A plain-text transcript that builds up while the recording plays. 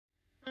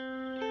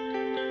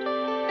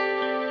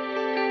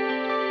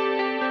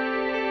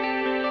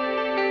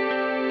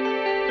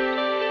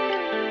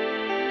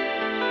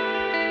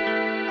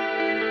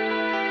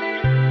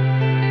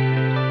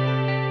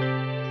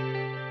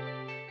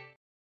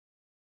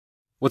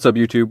What's up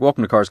YouTube?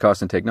 Welcome to Cars,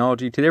 Costs, and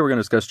Technology. Today we're going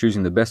to discuss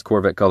choosing the best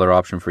Corvette color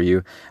option for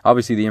you.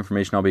 Obviously the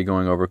information I'll be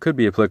going over could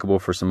be applicable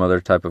for some other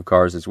type of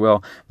cars as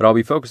well, but I'll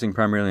be focusing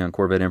primarily on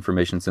Corvette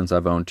information since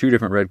I've owned two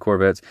different red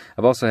Corvettes.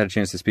 I've also had a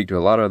chance to speak to a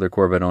lot of other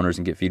Corvette owners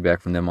and get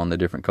feedback from them on the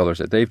different colors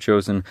that they've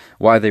chosen,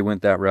 why they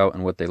went that route,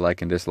 and what they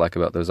like and dislike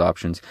about those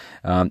options.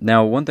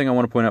 Now one thing I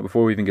want to point out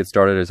before we even get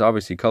started is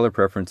obviously color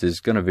preference is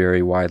going to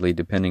vary widely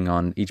depending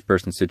on each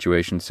person's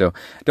situation, so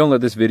don't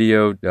let this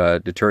video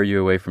deter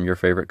you away from your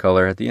favorite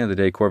color. At the end of the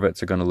day,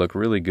 Corvettes are going to look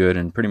really good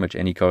in pretty much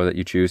any color that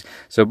you choose,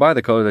 so buy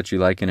the color that you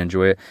like and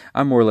enjoy it.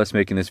 I'm more or less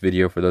making this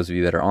video for those of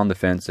you that are on the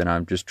fence, and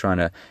I'm just trying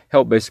to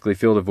help basically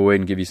fill the void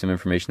and give you some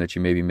information that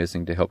you may be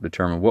missing to help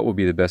determine what will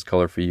be the best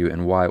color for you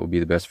and why it will be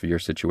the best for your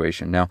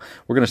situation. Now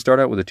we're going to start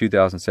out with the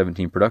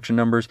 2017 production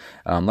numbers.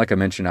 Like I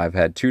mentioned, I've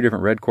had two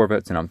different red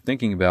Corvettes, and I'm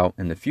thinking about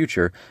in the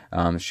future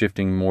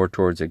shifting more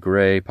towards a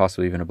gray,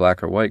 possibly even a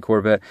black or white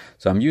Corvette.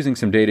 So I'm using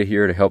some data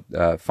here to help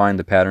find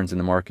the patterns in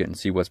the market and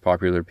see what's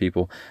popular to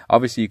people.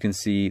 Obviously you can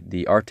see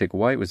the Arctic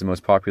White was the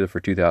most popular for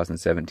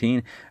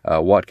 2017.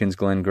 Watkins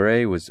Glen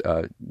Gray was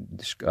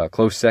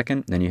close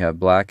second. Then you have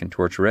Black and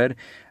Torch Red.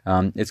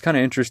 It's kind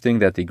of interesting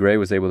that the gray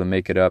was able to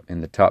make it up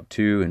in the top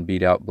two and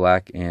beat out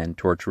Black and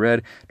Torch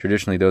Red.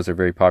 Traditionally, those are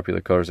very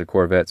popular colors of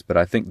Corvettes, but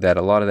I think that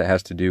a lot of that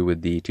has to do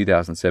with the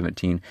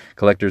 2017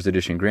 Collector's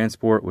Edition Grand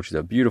Sport, which is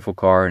a beautiful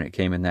car, and it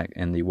came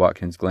in the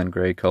Watkins Glen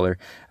Gray color.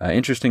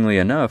 Interestingly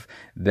enough,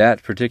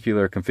 that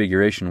particular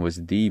configuration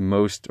was the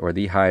most or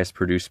the highest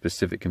produced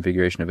specific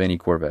configuration of any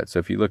Corvette. So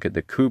if you look at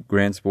the Coupe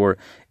Grand Sport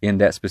in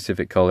that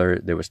specific color,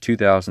 there was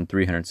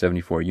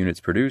 2,374 units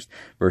produced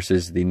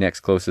versus the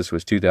next closest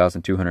was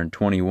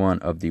 2,221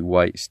 of the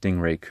white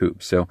Stingray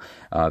Coupe. So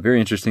very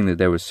interesting that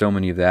there was so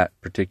many of that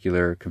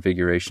particular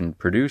configuration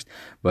produced.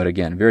 But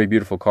again, very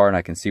beautiful car, and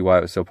I can see why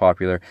it was so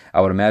popular. I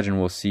would imagine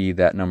we'll see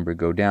that number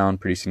go down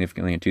pretty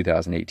significantly in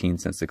 2018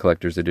 since the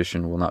collector's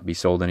edition will not be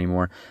sold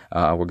anymore.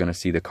 We're going to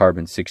see the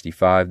Carbon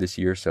 65 this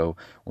year, so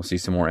we'll see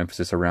some more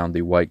emphasis around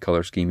the white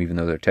color scheme, even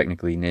though they're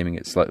technically naming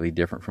it slightly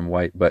different from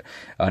white. But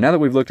now that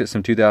we've looked at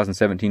some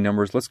 2017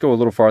 numbers, let's go a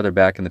little farther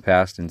back in the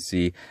past and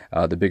see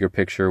the bigger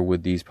picture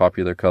with these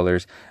popular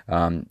colors.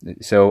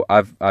 So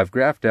I've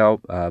graphed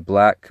out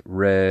black,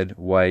 red,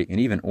 white, and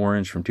even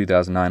orange from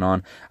 2009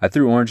 on. I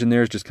threw orange in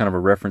there as just kind of a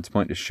reference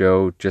point to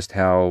show just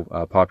how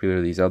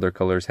popular these other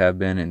colors have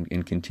been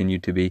and continue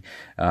to be.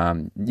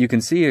 You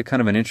can see a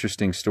kind of an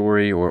interesting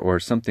story or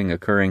something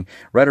occurring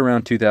right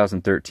around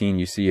 2013.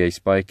 You see a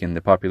spike in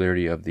the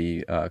popularity of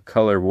the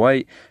color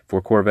white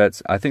for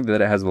Corvettes. I think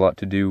that it has a lot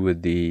to do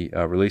with the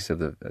release of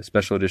the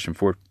special edition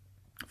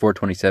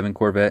 427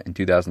 Corvette in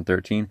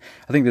 2013.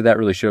 I think that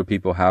really showed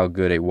people how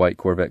good a white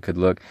Corvette could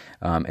look,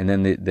 and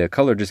then the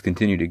color just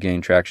continued to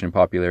gain traction and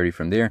popularity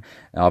from there,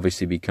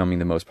 obviously becoming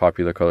the most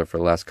popular color for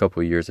the last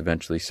couple of years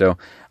eventually. So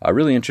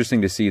really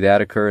interesting to see that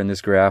occur in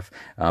this graph,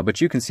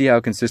 but you can see how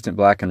consistent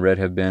black and red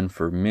have been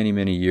for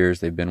many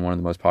years. They've been one of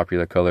the most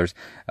popular colors.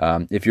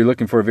 If you're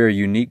looking for a very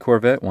unique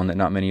Corvette, one that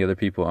not many other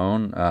people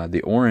own,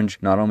 the orange,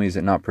 not only is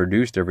it not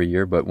produced every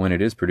year, but when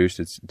it is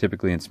produced, it's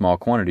typically in small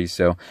quantities.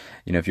 So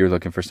you know, if you're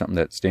looking for something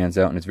that stands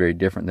out and it's very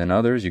different than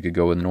others, you could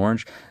go with an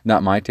orange.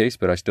 Not my taste,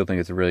 but I still think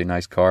it's a really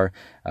nice car.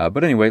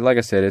 But anyway, like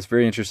I said, it's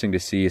very interesting to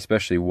see,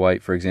 especially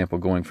white, for example,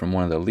 going from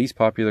one of the least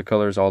popular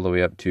colors all the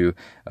way up to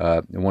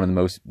one of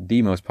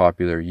the most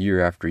popular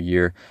year after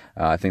year.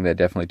 I think that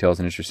definitely tells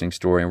an interesting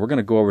story, and we're going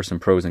to go over some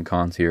pros and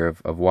cons here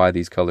of why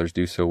these colors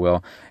do so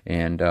well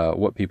and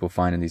what people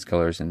find in these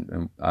colors.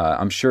 And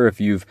I'm sure if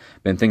you've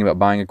been thinking about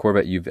buying a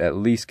Corvette, you've at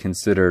least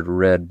considered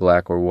red,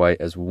 black, or white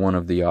as one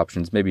of the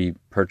options. Maybe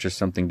purchase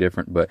something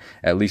different, but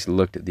at least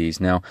looked at these.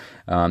 Now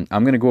I'm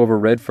going to go over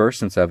red first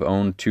since I've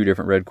owned two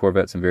different red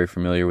Corvettes. I'm very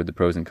familiar with the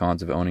pros and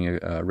cons of owning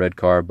a red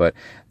car. But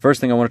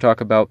first thing I want to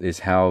talk about is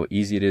how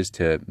easy it is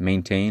to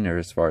maintain, or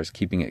as far as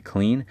keeping it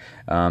clean.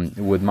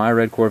 With my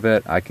red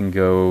Corvette, I can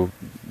go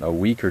a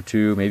week or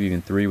two, maybe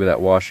even 3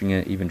 without washing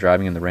it, even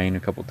driving in the rain a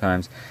couple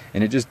times,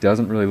 and it just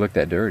doesn't really look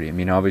that dirty. I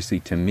mean, obviously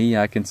to me,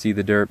 I can see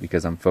the dirt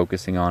because I'm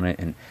focusing on it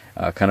and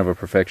kind of a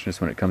perfectionist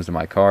when it comes to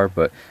my car,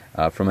 but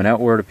from an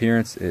outward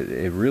appearance,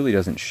 it really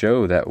doesn't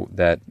show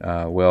that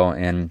well,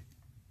 and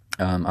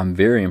I'm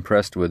very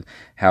impressed with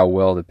how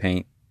well the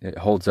paint it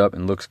holds up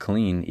and looks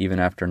clean even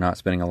after not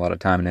spending a lot of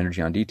time and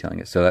energy on detailing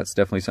it. So that's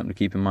definitely something to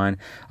keep in mind.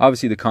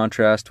 Obviously the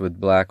contrast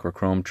with black or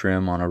chrome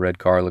trim on a red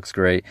car looks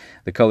great.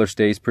 The color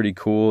stays pretty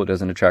cool. It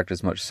doesn't attract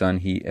as much sun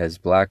heat as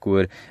black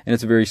would, and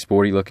it's a very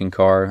sporty looking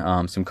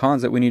car. Some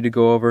cons that we need to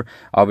go over.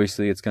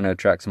 Obviously it's going to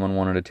attract some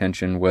unwanted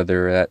attention,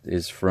 whether that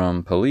is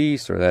from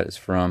police or that is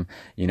from,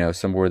 you know,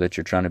 somewhere that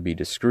you're trying to be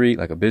discreet,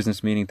 like a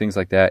business meeting, things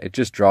like that. It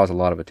just draws a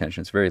lot of attention.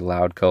 It's a very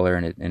loud color,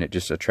 and it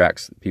just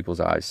attracts people's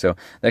eyes. So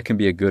that can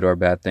be a good or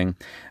bad bad thing.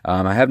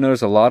 I have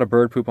noticed a lot of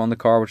bird poop on the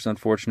car, which is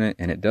unfortunate,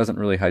 and it doesn't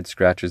really hide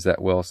scratches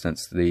that well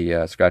since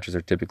the scratches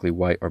are typically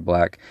white or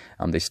black.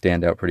 They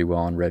stand out pretty well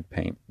on red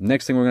paint.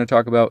 Next thing we're going to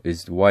talk about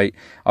is white.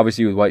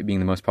 Obviously, with white being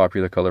the most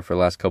popular color for the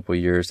last couple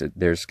of years,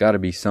 there's got to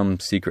be some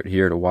secret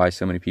here to why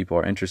so many people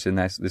are interested in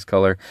this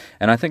color,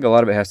 and I think a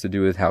lot of it has to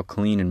do with how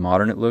clean and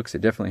modern it looks.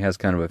 It definitely has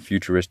kind of a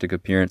futuristic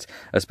appearance,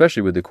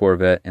 especially with the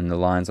Corvette and the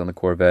lines on the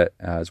Corvette,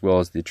 as well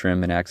as the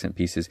trim and accent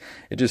pieces.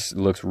 It just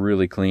looks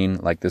really clean,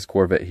 like this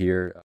Corvette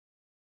here.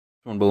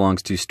 This one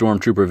belongs to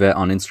Stormtrooper Vet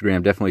on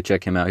Instagram. Definitely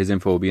check him out. His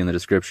info will be in the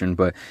description.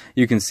 But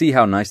you can see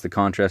how nice the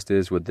contrast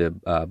is with the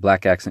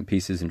black accent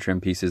pieces and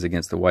trim pieces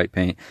against the white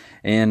paint.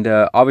 And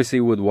obviously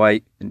with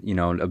white, you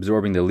know,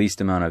 absorbing the least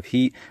amount of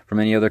heat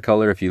from any other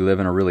color. If you live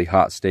in a really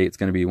hot state, it's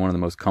going to be one of the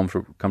most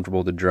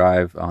comfortable to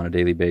drive on a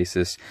daily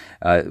basis.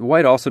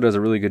 White also does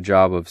a really good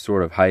job of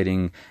sort of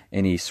hiding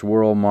any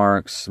swirl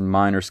marks,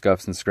 minor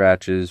scuffs and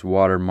scratches,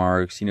 water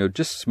marks, you know,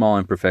 just small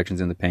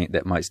imperfections in the paint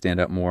that might stand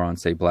out more on,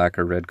 say, black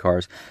or red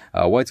cars.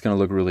 White's going to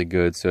look really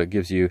good, so it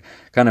gives you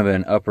kind of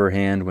an upper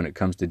hand when it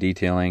comes to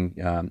detailing.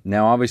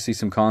 Now, obviously,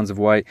 some cons of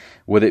white.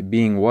 With it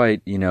being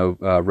white, you know,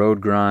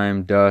 road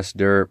grime, dust,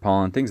 dirt,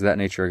 pollen, things of that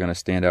nature are going to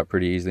stand out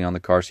pretty easily on the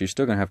car, so you're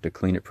still going to have to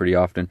clean it pretty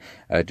often.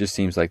 It just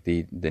seems like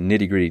the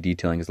nitty-gritty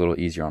detailing is a little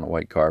easier on a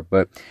white car.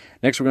 But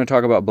next, we're going to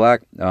talk about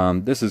black.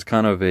 This is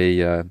kind of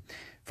a...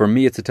 For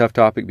me, it's a tough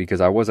topic because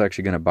I was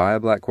actually going to buy a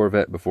black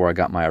Corvette before I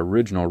got my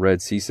original red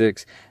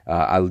C6.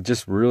 I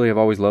just really have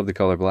always loved the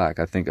color black.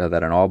 I think that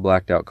an all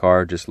blacked out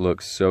car just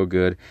looks so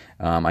good.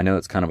 I know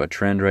it's kind of a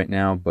trend right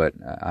now, but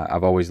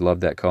I've always loved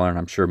that color, and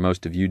I'm sure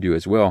most of you do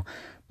as well.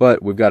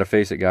 But we've got to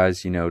face it,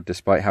 guys, you know,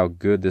 despite how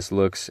good this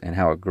looks and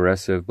how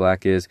aggressive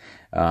black is,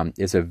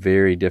 it's a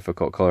very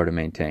difficult color to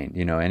maintain.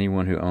 You know,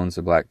 anyone who owns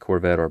a black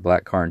Corvette or a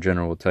black car in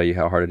general will tell you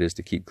how hard it is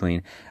to keep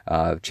clean.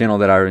 Channel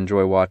that I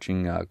enjoy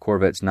watching,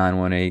 Corvettes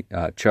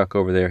 918, Chuck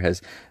over there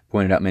has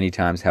pointed out many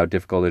times how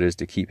difficult it is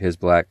to keep his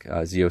black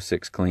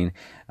Z06 clean.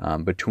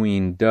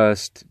 Between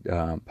dust,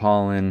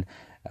 pollen,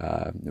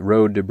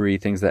 road debris,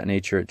 things of that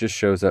nature, it just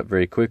shows up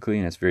very quickly,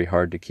 and it's very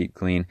hard to keep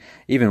clean.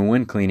 Even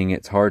when cleaning,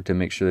 it's hard to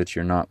make sure that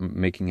you're not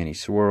making any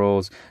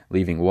swirls,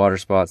 leaving water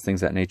spots,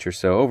 things of that nature.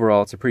 So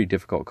overall, it's a pretty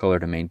difficult color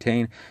to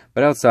maintain,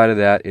 but outside of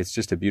that, it's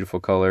just a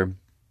beautiful color.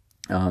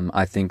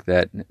 I think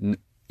that,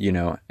 you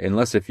know,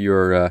 unless if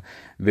you're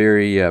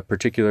very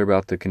particular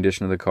about the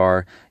condition of the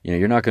car, you know,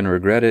 you're not going to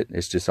regret it.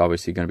 It's just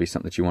obviously going to be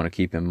something that you want to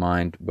keep in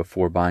mind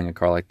before buying a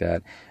car like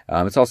that.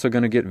 It's also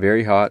going to get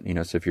very hot, you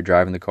know, so if you're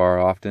driving the car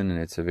often and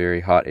it's a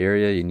very hot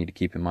area, you need to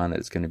keep in mind that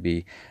it's going to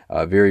be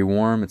very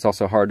warm. It's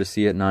also hard to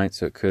see at night,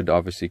 so it could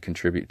obviously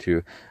contribute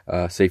to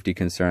safety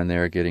concern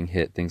there, getting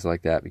hit, things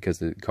like that, because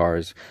the car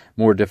is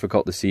more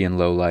difficult to see in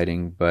low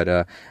lighting.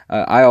 But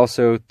I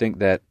also think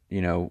that,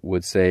 you know,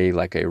 would say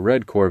like a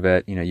red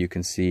Corvette, you know, you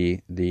can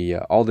see the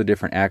all the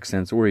different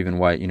accents, or even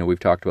white. You know, we've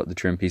talked about the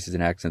trim pieces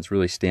and accents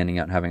really standing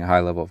out and having a high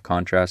level of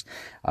contrast.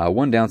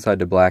 One downside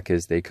to black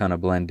is they kind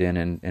of blend in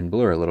and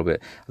blur a little bit.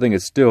 I think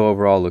it still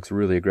overall looks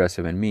really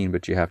aggressive and mean,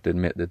 but you have to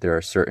admit that there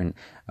are certain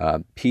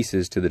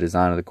pieces to the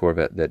design of the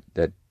Corvette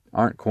that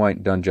aren't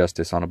quite done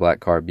justice on a black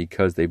car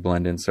because they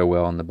blend in so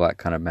well and the black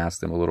kind of masks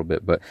them a little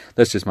bit. But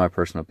that's just my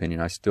personal opinion.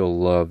 I still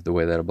love the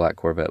way that a black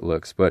Corvette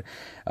looks. But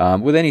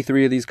with any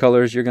three of these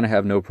colors, you're going to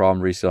have no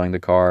problem reselling the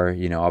car.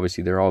 You know,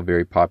 obviously they're all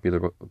very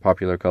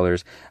popular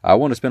colors. I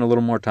want to spend a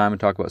little more time and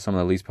talk about some of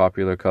the least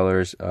popular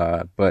colors.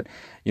 But,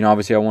 you know,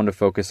 obviously I wanted to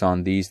focus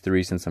on these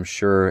three, since I'm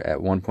sure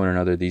at one point or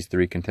another these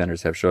three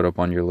contenders have showed up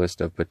on your list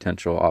of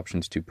potential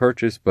options to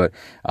purchase. But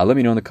let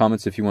me know in the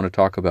comments if you want to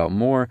talk about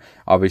more.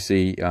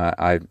 Obviously,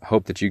 I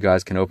hope that you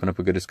guys can open up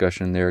a good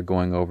discussion there,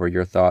 going over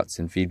your thoughts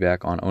and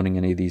feedback on owning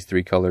any of these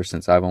three colors,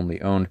 since I've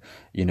only owned,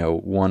 you know,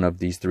 one of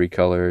these three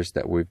colors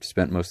that we've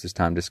spent most of this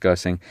time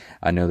discussing.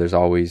 I know there's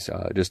always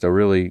just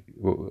a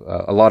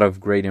lot of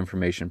great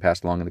information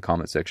passed along in the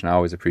comment section. I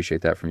always appreciate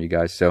that from you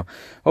guys. So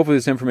hopefully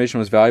this information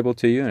was valuable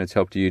to you and it's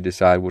helped you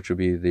decide which would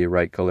be the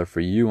right color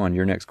for you on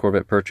your next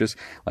Corvette purchase.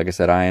 Like I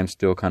said, I am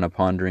still kind of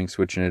pondering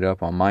switching it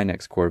up on my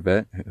next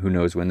Corvette. Who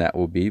knows when that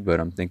will be, but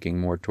I'm thinking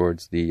more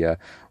towards the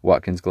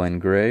Watkins Glen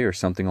Gray or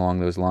something along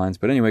those lines.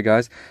 But anyway,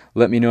 guys,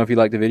 let me know if you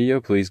liked the video.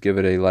 Please give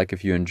it a like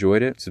if you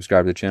enjoyed it.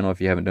 Subscribe to the channel if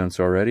you haven't done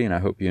so already, and I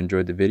hope you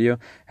enjoyed the video.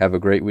 Have a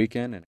great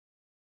weekend.